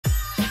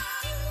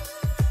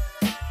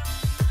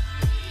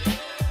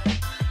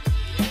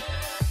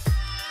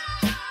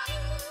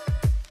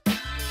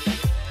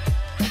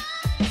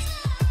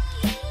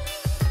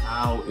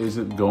is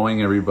it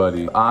going,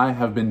 everybody? I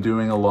have been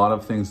doing a lot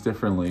of things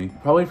differently,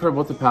 probably for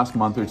about the past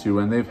month or two,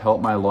 and they've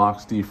helped my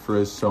locks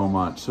defrizz so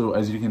much. So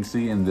as you can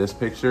see in this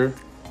picture,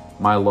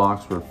 my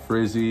locks were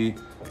frizzy.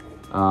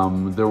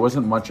 There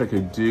wasn't much I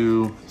could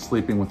do,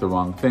 sleeping with the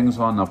wrong things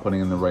on, not putting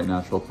in the right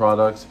natural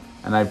products,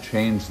 and I've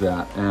changed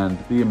that. And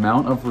the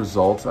amount of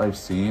results I've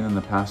seen in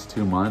the past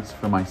 2 months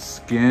for my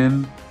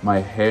skin, my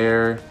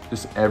hair,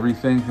 just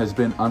everything has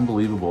been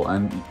unbelievable.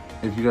 And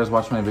if you guys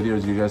watch my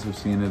videos, you guys have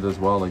seen it as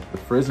well. Like, the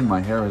frizz in my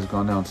hair has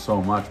gone down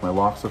so much. My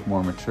locks look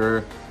more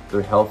mature,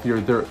 they're healthier,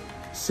 they're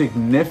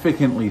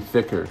significantly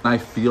thicker. And I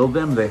feel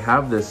them, they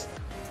have this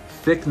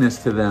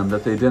thickness to them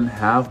that they didn't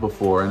have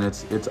before, and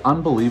it's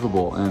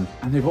unbelievable. And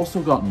they've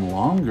also gotten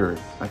longer.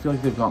 I feel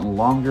like they've gotten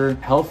longer,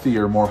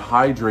 healthier, more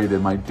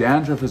hydrated. My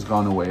dandruff has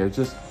gone away.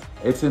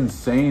 It's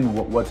insane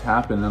what's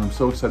happened, and I'm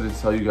so excited to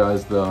tell you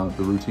guys the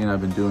routine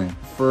I've been doing.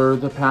 For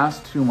the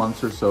past 2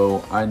 months or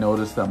so, I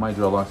noticed that my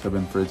dreadlocks have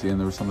been frizzy and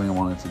there was something I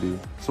wanted to do.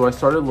 So I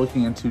started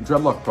looking into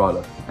Dreadlock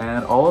products,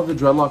 and all of the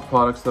Dreadlock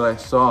products that I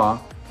saw,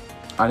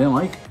 I didn't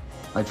like.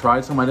 I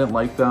tried some, I didn't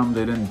like them,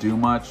 they didn't do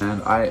much,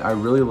 and I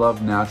really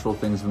love natural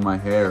things in my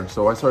hair.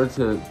 So I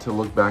started to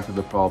look back at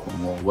the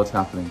problem. Well, what's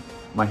happening?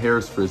 My hair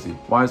is frizzy.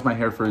 Why is my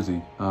hair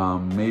frizzy?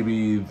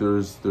 Maybe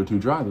they're too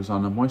dry, there's not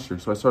enough moisture.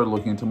 So I started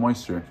looking into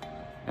moisture,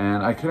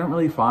 and I couldn't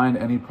really find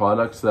any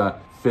products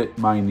that fit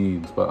my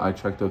needs, but I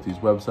checked out these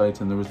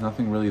websites and there was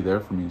nothing really there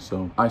for me.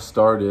 So I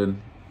started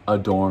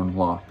Adorn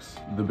Locks.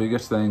 The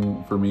biggest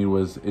thing for me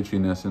was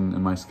itchiness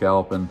in my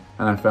scalp, and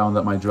I found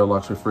that my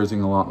dreadlocks were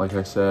frizzing a lot, like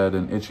I said,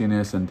 and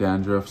itchiness and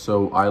dandruff.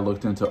 So I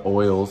looked into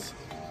oils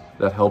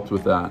that helped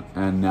with that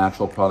and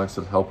natural products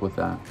that help with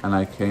that, and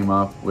I came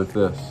up with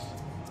this.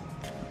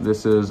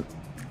 This is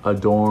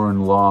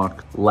Adorn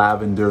Lock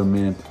Lavender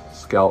Mint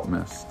Scalp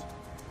Mist,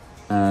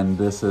 and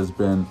this has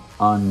been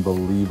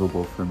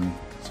unbelievable for me.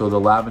 So the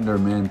lavender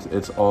mint,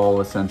 it's all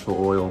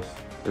essential oils,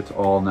 it's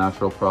all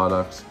natural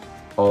products,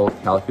 all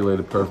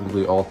calculated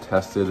perfectly, all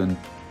tested and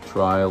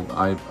trialed.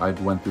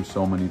 I've went through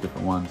so many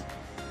different ones.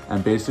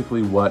 And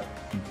basically what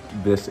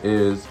this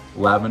is: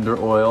 lavender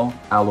oil,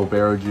 aloe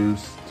vera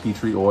juice, tea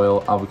tree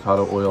oil,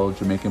 avocado oil,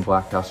 Jamaican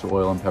black castor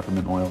oil, and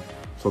peppermint oil.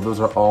 So those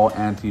are all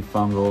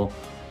antifungal,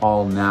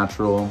 all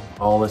natural,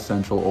 all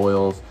essential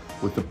oils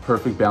with the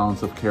perfect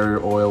balance of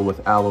carrier oil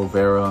with aloe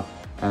vera.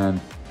 And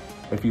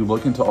if you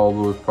look into all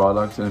those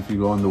products, and if you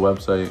go on the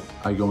website,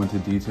 I go into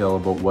detail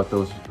about what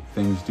those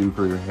things do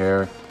for your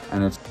hair,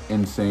 and it's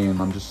insane.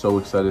 I'm just so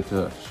excited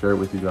to share it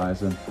with you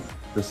guys. And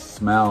the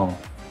smell,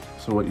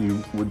 so what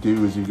you would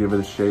do is you give it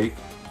a shake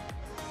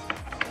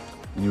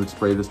and you would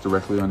spray this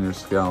directly on your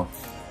scalp,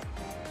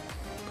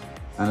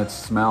 and it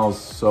smells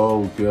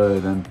so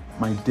good, and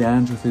my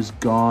dandruff is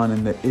gone,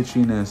 and the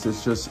itchiness,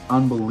 it's just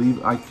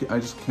unbelievable. I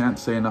just can't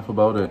say enough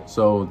about it.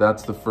 So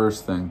that's the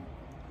first thing.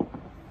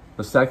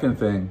 The second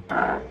thing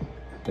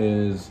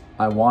is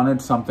I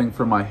wanted something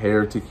for my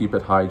hair to keep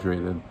it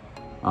hydrated.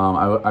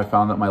 I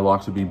found that my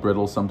locks would be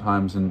brittle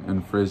sometimes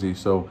and frizzy,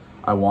 so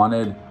I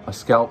wanted a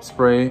scalp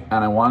spray,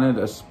 and I wanted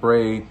a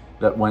spray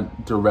that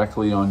went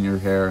directly on your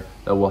hair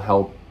that will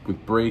help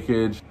with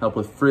breakage, help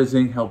with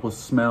frizzing, help with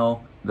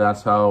smell.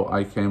 That's how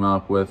I came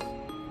up with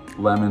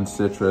Lemon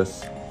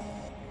Citrus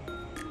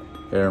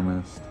Hair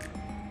Mist.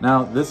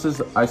 Now this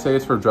is, I say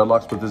it's for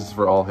dreadlocks, but this is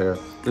for all hair.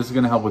 This is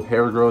gonna help with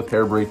hair growth,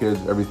 hair breakage,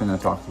 everything I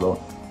talked about.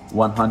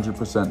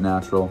 100%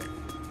 natural.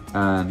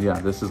 And yeah,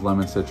 this is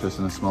lemon citrus,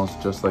 and it smells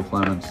just like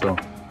lemon. So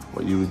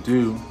what you would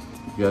do,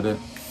 you get it,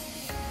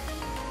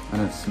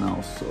 and it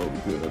smells so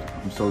good.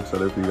 I'm so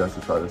excited for you guys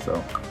to try this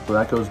out. So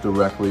that goes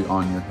directly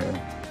on your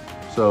hair.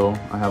 So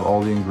I have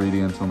all the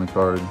ingredients on the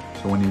card.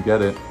 So when you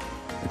get it,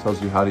 it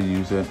tells you how to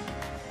use it,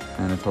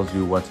 and it tells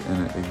you what's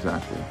in it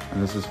exactly.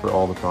 And this is for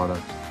all the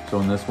products. So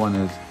in this one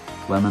is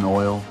lemon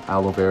oil,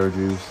 aloe vera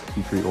juice,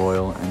 tea tree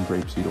oil, and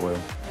grapeseed oil.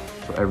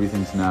 So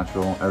everything's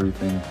natural,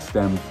 everything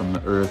stems from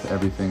the earth,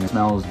 everything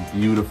smells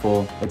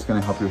beautiful. It's gonna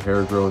help your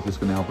hair growth, it's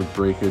gonna help with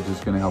breakage,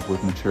 it's gonna help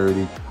with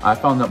maturity. I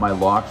found that my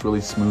locks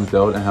really smoothed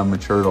out and have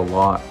matured a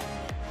lot,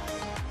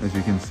 as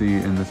you can see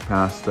in this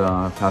past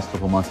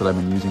couple months that I've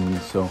been using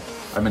these. So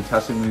I've been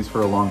testing these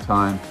for a long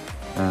time,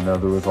 and the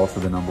results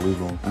have been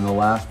unbelievable. And the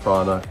last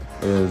product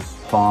is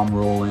palm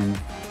rolling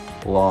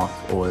lock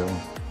oil.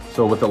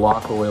 So what the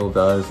lock oil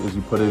does is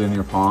you put it in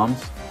your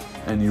palms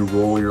and you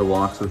roll your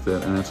locks with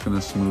it, and it's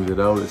gonna smooth it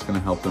out, it's gonna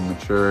help them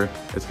mature,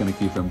 it's gonna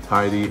keep them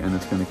tidy, and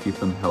it's gonna keep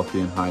them healthy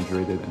and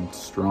hydrated and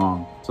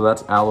strong. So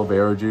that's aloe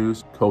vera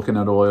juice,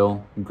 coconut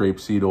oil,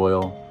 grapeseed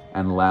oil,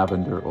 and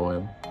lavender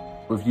oil.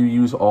 If you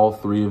use all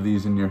three of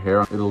these in your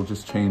hair, it'll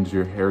just change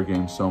your hair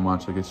game so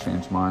much, like it's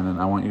changed mine, and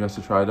I want you guys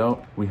to try it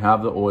out. We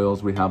have the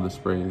oils, we have the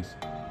sprays.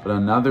 But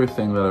another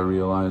thing that I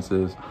realized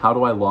is, how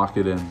do I lock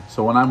it in?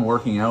 So when I'm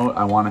working out,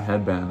 I want a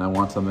headband. I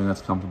want something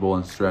that's comfortable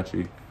and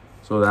stretchy.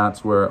 So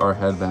that's where our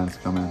headbands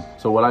come in.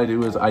 So what I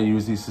do is I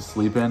use these to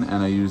sleep in,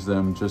 and I use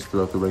them just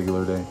throughout the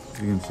regular day.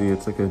 You can see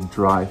it's like a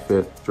dry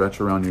fit,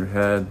 stretch around your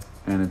head,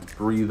 and it's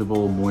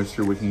breathable,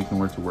 moisture wicking. You can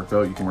wear it to work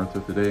out, you can wear it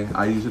throughout the day.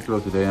 I use it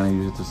throughout the day, and I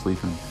use it to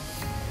sleep in.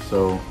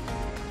 So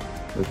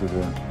This is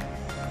it.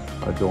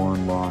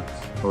 Adorn locks,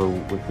 or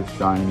with the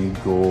shiny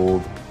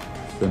gold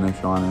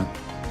finish on it.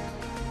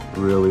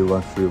 Really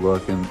luxury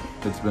look, and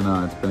it's been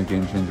a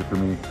game changer for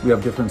me. We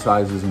have different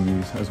sizes in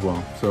these as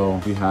well.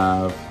 So we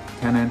have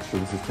 10 inch, so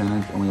this is 10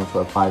 inch, and we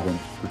also have 5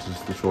 inch, which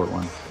is the short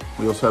one.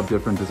 We also have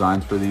different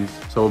designs for these.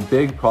 So a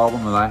big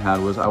problem that I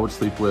had was I would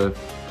sleep with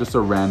just a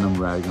random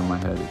rag on my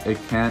head. It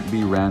can't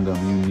be random.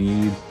 You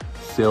need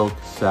silk,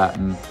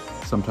 satin,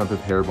 some type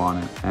of hair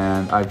bonnet.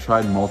 And I've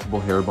tried multiple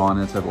hair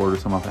bonnets. I've ordered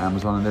some off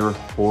Amazon and they were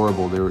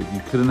horrible.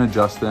 You couldn't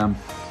adjust them.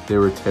 They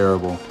were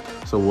terrible.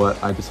 So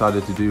what I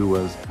decided to do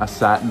was a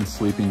satin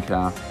sleeping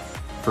cap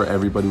for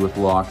everybody with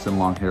locks and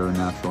long hair and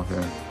natural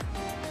hair.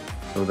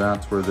 So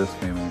that's where this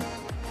came in.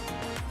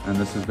 And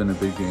this has been a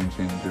big game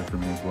changer for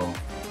me as well.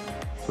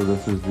 So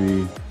this is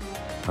the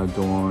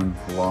Adorn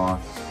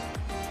Locks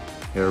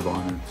hair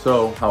bonnet.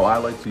 So how I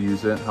like to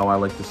use it, how I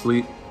like to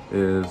sleep,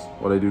 is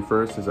what I do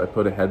first is I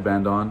put a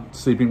headband on.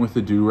 Sleeping with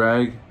the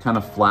do-rag kind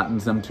of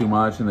flattens them too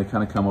much and they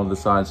kind of come out of the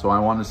side. So I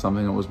wanted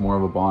something that was more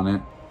of a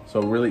bonnet.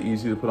 So really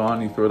easy to put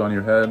on. You throw it on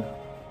your head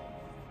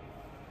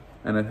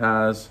and it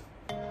has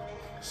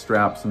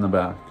straps in the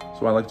back.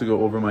 So I like to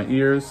go over my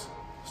ears,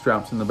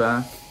 straps in the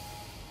back,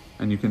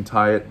 and you can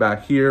tie it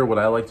back here. What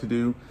I like to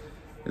do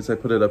is I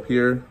put it up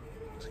here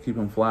to keep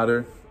them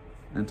flatter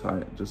and tie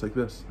it just like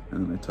this.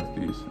 And then I tuck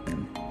these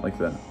in like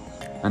that.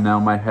 And now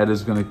my head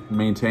is gonna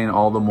maintain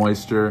all the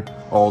moisture,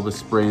 all the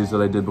sprays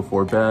that I did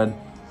before bed.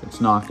 It's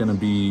not gonna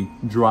be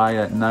dry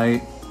at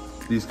night.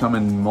 These come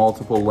in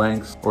multiple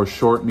lengths, or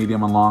short,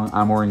 medium, and long.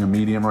 I'm wearing a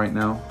medium right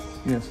now.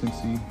 You guys can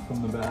see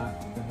from the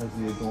back, it has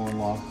the Adorn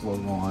Locks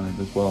logo on it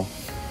as well.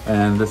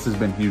 And this has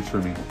been huge for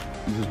me.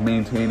 Just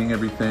maintaining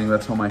everything.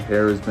 That's how my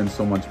hair has been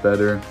so much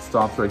better. It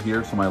stops right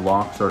here, so my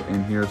locks are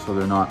in here, so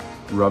they're not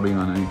rubbing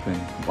on anything.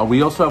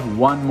 We also have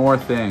one more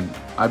thing.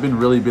 I've been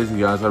really busy,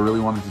 guys. I really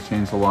wanted to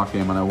change the lock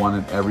game, and I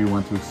wanted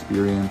everyone to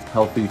experience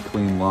healthy,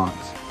 clean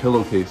locks.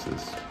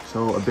 Pillowcases.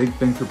 So a big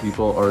thing for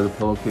people are the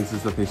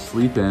pillowcases that they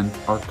sleep in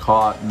are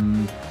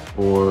cotton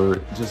or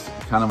just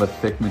kind of a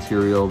thick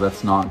material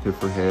that's not good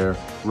for hair,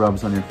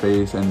 rubs on your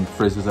face and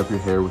frizzes up your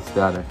hair with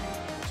static.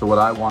 So what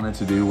I wanted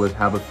to do was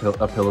have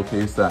a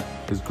pillowcase that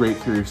is great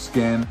for your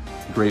skin,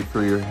 great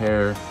for your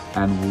hair,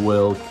 and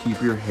will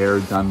keep your hair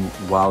done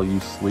while you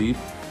sleep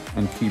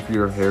and keep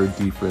your hair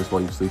defrizz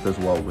while you sleep as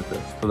well with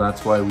this. So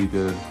that's why we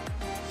did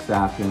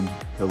satin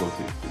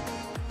pillowcases.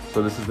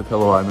 So this is the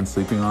pillow I've been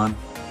sleeping on.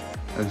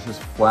 It's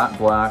just flat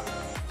black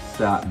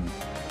satin.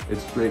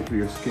 It's great for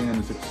your skin,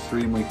 it's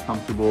extremely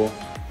comfortable,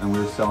 and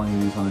we're selling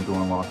these on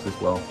Adorn Locks as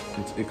well.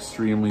 It's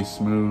extremely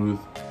smooth,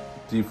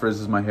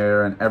 defrizzes my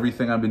hair, and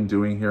everything I've been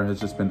doing here has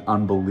just been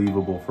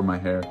unbelievable for my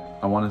hair.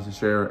 I wanted to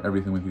share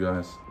everything with you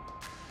guys.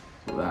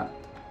 So that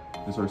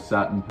is our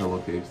satin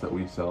pillowcase that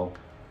we sell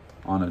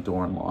on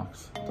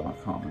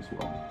adornlocks.com as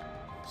well.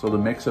 So the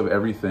mix of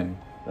everything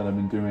that I've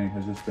been doing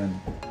has just been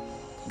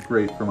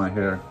great for my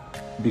hair.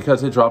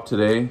 Because it dropped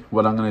today,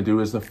 what I'm gonna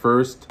do is the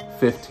first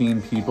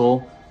 15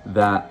 people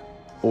that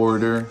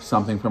order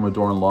something from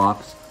Adorn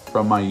Locks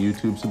from my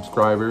YouTube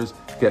subscribers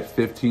get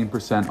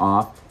 15%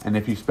 off. And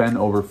if you spend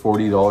over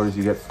 $40,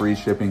 you get free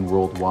shipping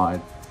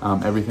worldwide.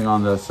 Everything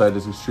on the site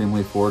is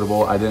extremely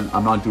affordable.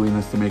 I'm not doing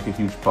this to make a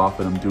huge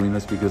profit. I'm doing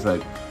this because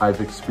I've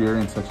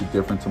experienced such a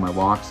difference in my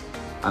locks,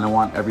 and I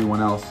want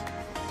everyone else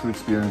to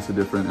experience a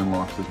different in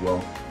locks as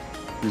well.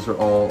 These are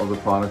all of the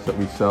products that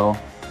we sell.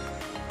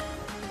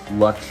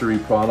 Luxury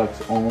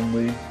products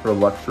only for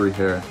luxury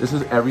hair. This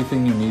is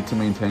everything you need to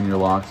maintain your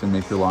locks and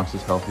make your locks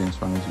as healthy and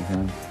strong as you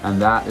can.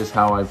 And that is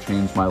how I've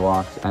changed my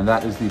locks. And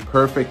that is the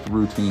perfect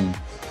routine.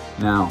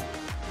 Now,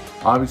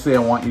 obviously I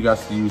want you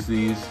guys to use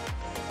these.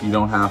 You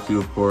don't have to,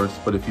 of course,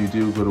 but if you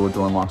do, go to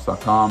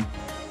adornlocks.com.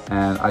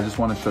 And I just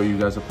want to show you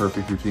guys a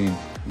perfect routine.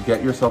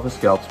 Get yourself a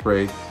scalp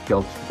spray,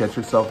 get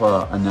yourself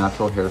a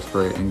natural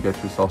hairspray, and get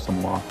yourself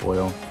some lock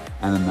oil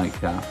and a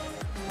nightcap.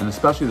 And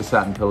especially the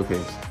satin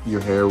pillowcase. Your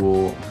hair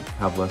will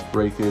have less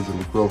breakage, it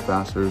will grow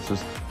faster. It's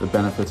just, the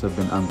benefits have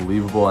been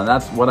unbelievable. And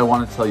that's what I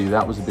wanted to tell you.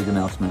 That was a big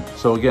announcement.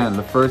 So again,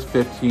 the first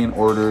 15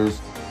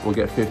 orders will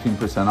get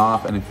 15%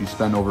 off. And if you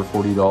spend over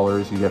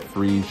 $40, you get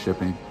free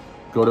shipping.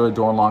 Go to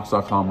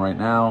adornlocks.com right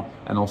now,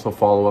 and also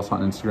follow us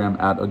on Instagram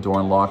at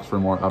adornlocks for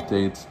more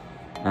updates.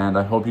 And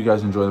I hope you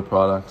guys enjoy the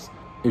products.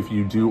 If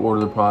you do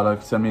order the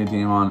product, send me a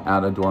DM on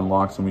at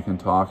adornlocks and we can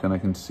talk, and I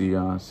can see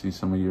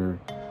some of your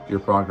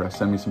progress.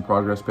 Send me some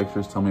progress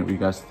pictures. Tell me what you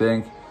guys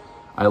think.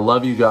 I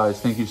love you guys.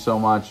 Thank you so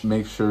much.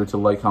 Make sure to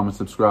like, comment,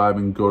 subscribe,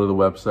 and go to the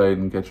website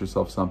and get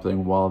yourself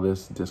something while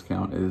this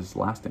discount is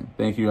lasting.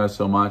 Thank you guys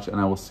so much, and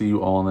I will see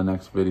you all in the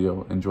next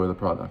video. Enjoy the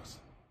products.